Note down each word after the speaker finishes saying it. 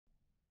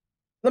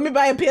Let me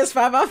buy a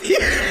PS5 off you.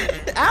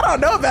 I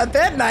don't know about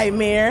that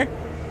nightmare.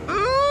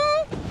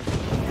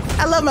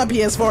 I love my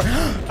PS4.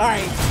 All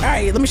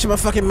right, let me shut my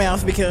fucking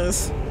mouth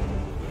because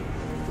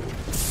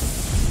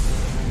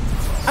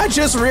I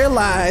just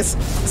realized,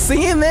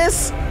 seeing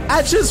this,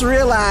 I just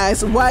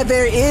realized why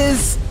there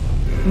is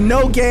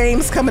no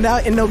games coming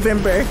out in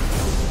November.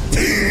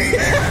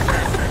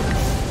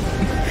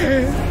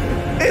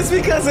 It's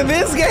because of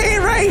this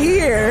game right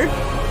here.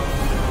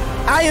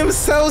 I am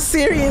so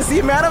serious. The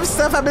amount of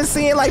stuff I've been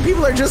seeing, like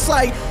people are just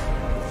like,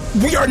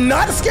 we are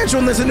not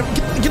scheduling this, and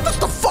get this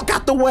the fuck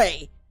out the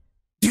way.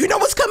 Do you know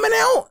what's coming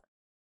out?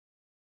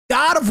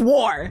 God of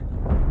War.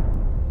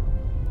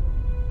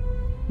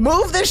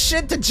 Move this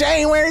shit to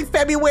January,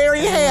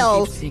 February,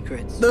 hell.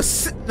 Secrets.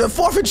 The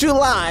 4th of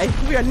July.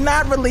 We are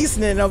not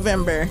releasing it in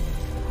November.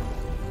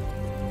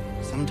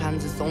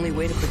 Sometimes it's the only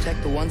way to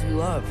protect the ones we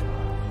love.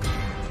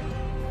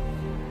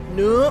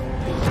 Nope.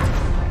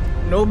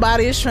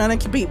 Nobody is trying to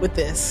compete with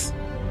this.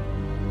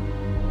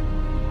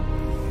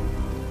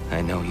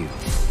 I know you.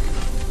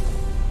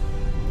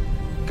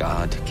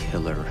 God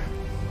Killer.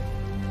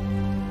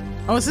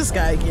 Oh, it's this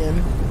guy again.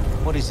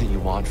 What is it you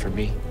want from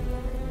me?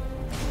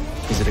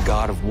 Is it a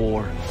god of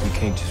war you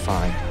came to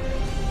find?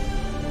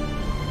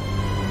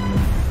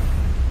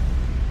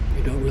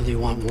 You don't really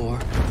want war.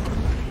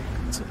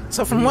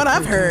 So from what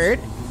I've heard,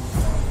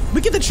 we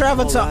get to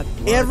travel to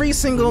every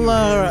single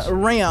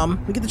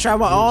realm. We get to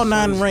travel all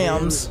 9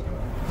 realms.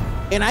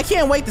 And I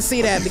can't wait to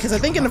see that because I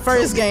think in the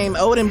first game,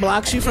 Odin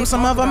blocks you from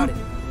some of them.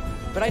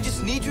 But I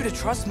just need you to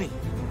trust me.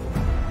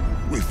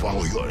 We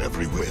follow your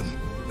every whim.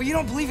 But you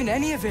don't believe in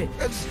any of it.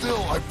 And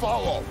still I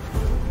follow.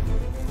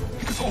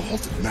 Because all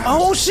that matters.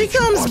 Oh, she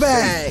comes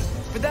back.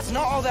 But that's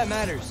not all that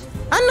matters.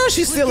 I know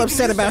she's still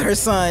upset about her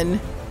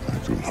son. I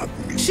do not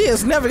mean She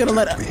is never gonna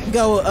let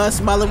go of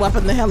us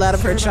mollywopping the hell out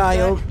of her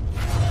child.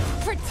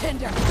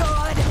 Pretender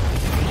god.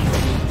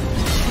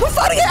 We're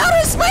fighting in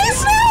outer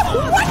space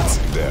now? What?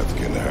 death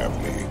can have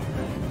me.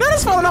 That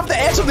is falling off the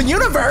edge of the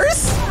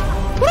universe.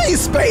 What are you,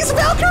 Space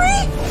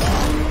Valkyrie?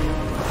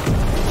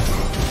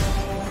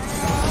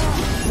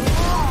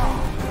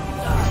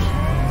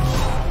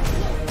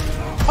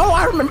 Oh,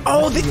 I remember.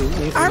 Oh,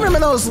 I remember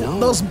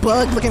those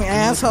bug-looking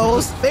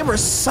assholes. They were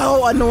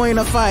so annoying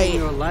to fight.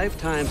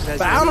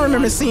 But I don't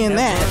remember seeing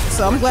that.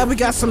 So I'm glad we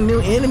got some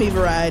new enemy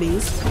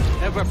varieties.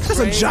 There's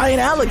a giant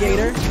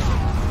alligator.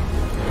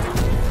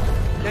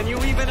 Can you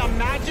even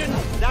imagine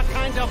that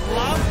kind of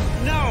love?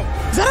 No.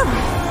 Is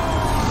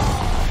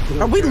that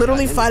a? Are we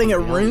literally fighting a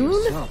rune?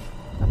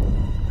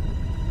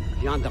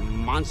 Beyond a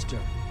monster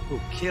who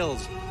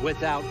kills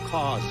without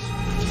cause.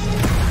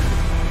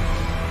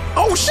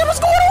 Oh shit, what's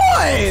going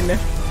on?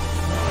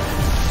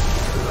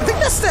 I think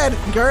that's that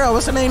girl,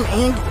 what's her name?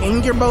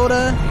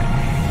 Ingerboda?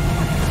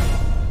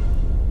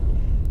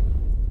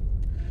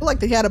 I feel like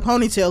they had a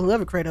ponytail,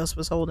 whoever Kratos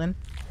was holding.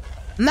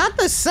 Not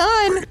the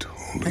sun!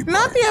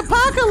 Not the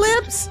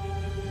apocalypse!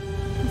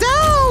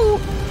 No!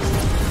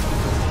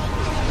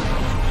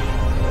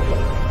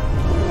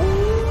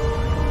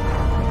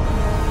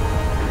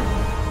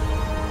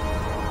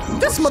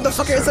 This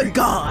motherfucker is a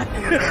god!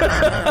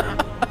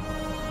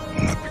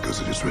 Not because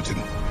it is written.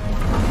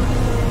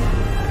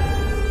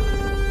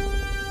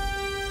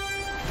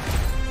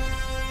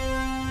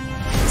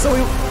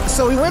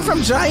 So we went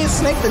from giant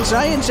snake to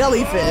giant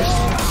jellyfish.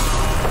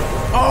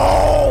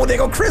 Oh, there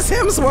go Chris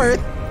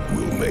Hemsworth.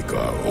 We'll make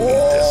our own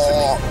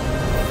destiny.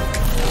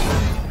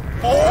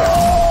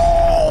 Oh!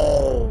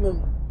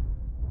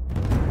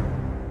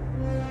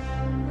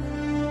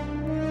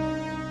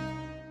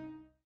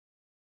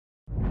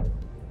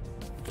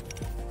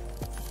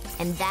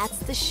 And that's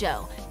the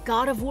show.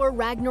 God of War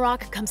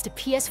Ragnarok comes to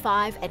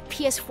PS5 and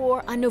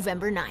PS4 on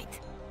November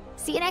 9th.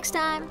 See you next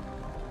time.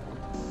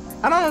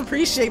 I don't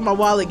appreciate my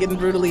wallet getting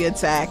brutally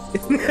attacked.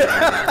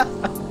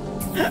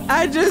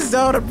 I just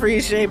don't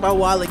appreciate my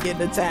wallet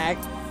getting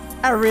attacked.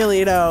 I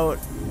really don't.